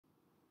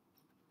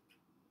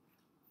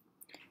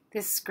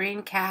This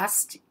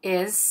screencast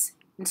is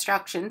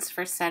instructions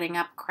for setting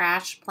up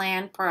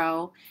CrashPlan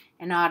Pro,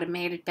 an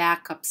automated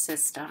backup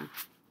system.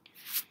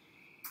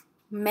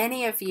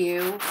 Many of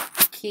you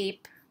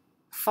keep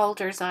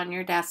folders on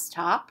your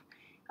desktop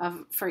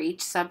for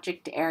each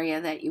subject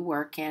area that you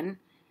work in.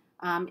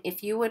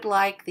 If you would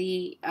like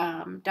the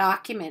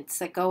documents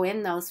that go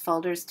in those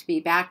folders to be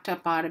backed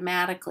up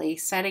automatically,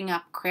 setting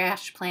up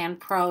CrashPlan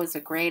Pro is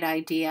a great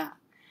idea.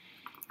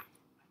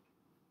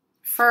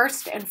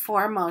 First and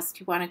foremost,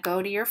 you want to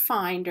go to your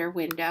Finder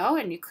window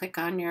and you click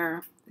on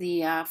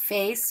the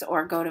face,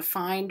 or go to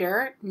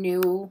Finder,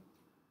 New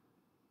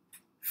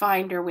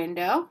Finder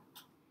window.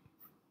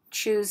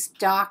 Choose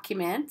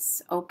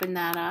Documents, open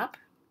that up.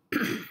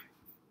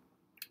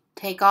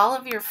 Take all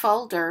of your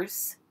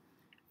folders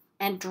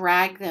and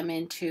drag them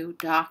into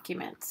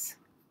Documents.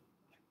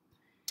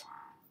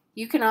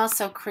 You can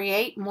also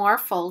create more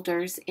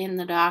folders in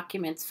the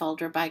Documents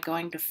folder by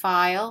going to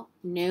File,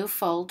 New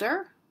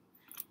Folder,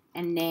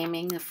 and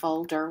naming the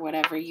folder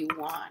whatever you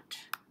want.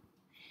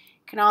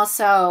 You can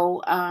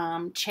also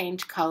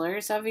change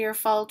colors of your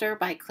folder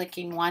by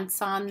clicking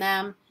once on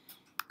them,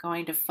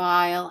 going to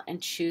File, and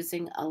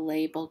choosing a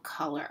label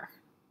color.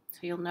 So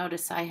you'll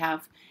notice I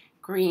have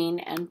green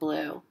and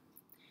blue.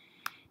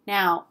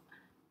 Now,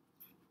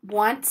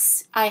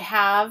 once I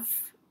have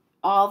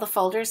all the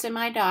folders in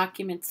my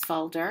Documents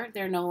folder,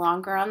 they're no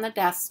longer on the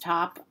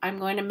desktop, I'm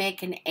going to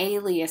make an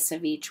alias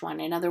of each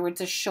one. In other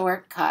words, a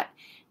shortcut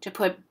to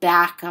put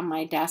back on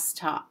my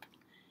desktop.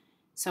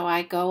 So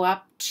I go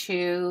up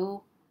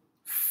to,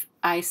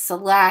 I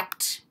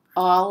select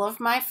all of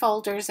my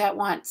folders at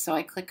once. So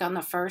I click on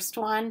the first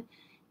one,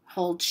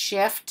 hold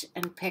Shift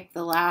and pick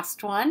the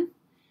last one.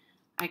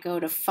 I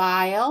go to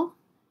File,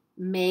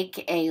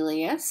 Make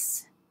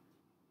Alias.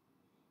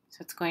 So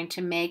it's going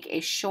to make a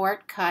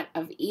shortcut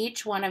of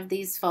each one of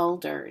these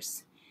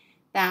folders.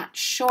 That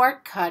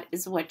shortcut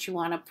is what you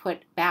want to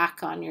put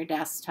back on your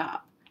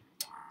desktop.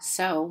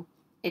 So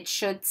it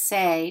should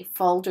say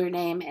folder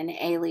name and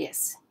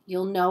alias.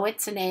 You'll know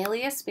it's an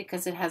alias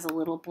because it has a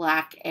little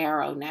black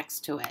arrow next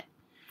to it.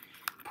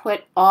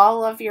 Put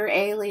all of your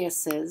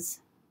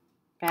aliases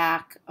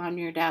back on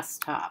your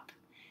desktop.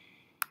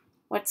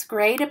 What's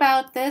great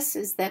about this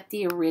is that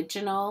the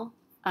original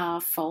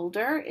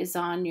folder is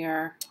in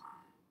your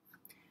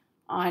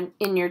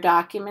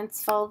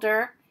Documents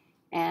folder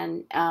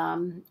and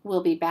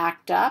will be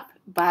backed up,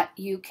 but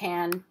you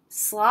can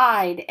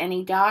slide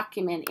any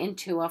document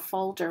into a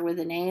folder with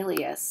an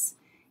alias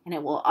and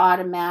it will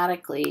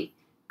automatically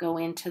go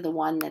into the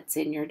one that's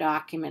in your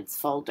Documents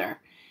folder.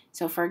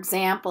 So for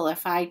example,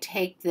 if I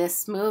take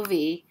this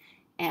movie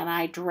and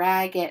I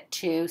drag it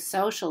to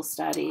Social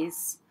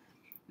Studies,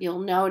 you'll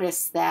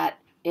notice that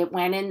it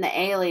went in the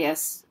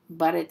alias,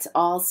 but it's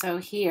also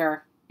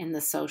here in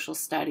the Social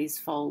Studies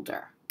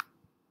folder.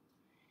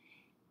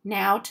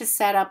 Now to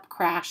set up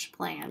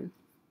CrashPlan.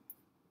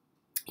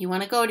 You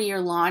want to go to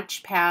your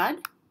launch pad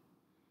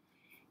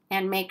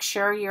and make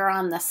sure you're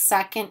on the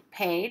second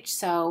page.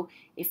 So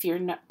if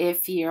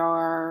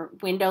your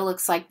window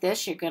looks like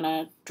this, you're going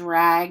to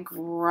drag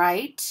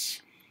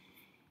right,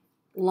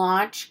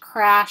 launch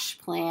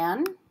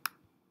CrashPlan.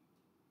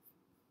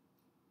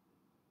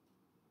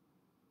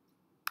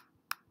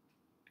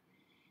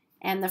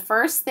 And the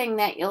first thing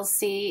that you'll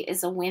see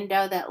is a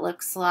window that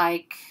looks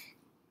like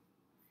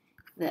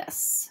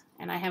this.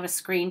 And I have a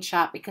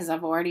screenshot because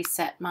I've already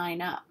set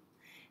mine up.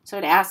 So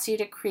it asks you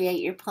to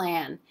create your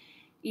plan,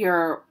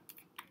 your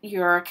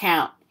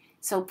account.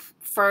 So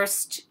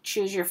first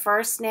choose your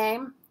first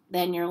name,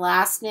 then your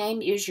last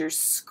name, use your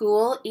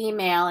school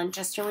email, and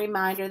just a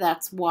reminder,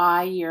 that's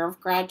Y, year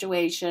of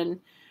graduation,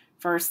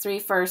 first three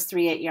at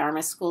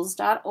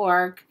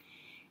YarmouthSchools.org,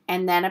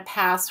 and then a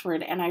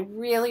password. And I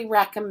really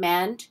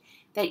recommend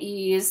that you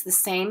use the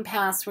same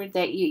password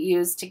that you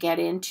use to get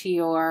into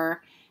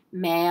your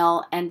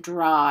Mail and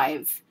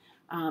Drive.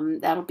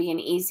 That'll be an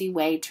easy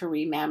way to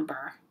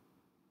remember.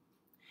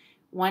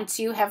 Once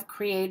you have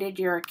created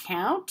your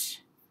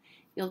account,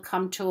 you'll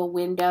come to a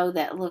window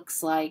that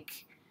looks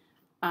like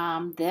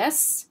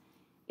this.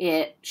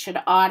 It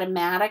should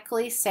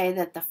automatically say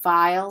that the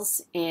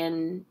files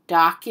in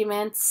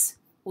Documents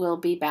will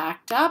be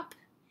backed up,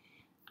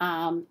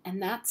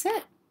 and that's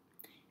it.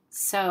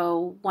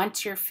 So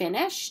once you're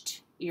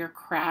finished, your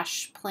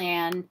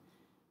CrashPlan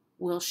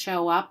will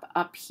show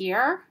up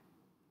here,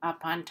 up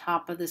on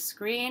top of the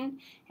screen,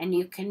 and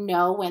you can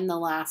know when the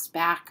last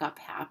backup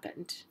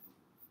happened.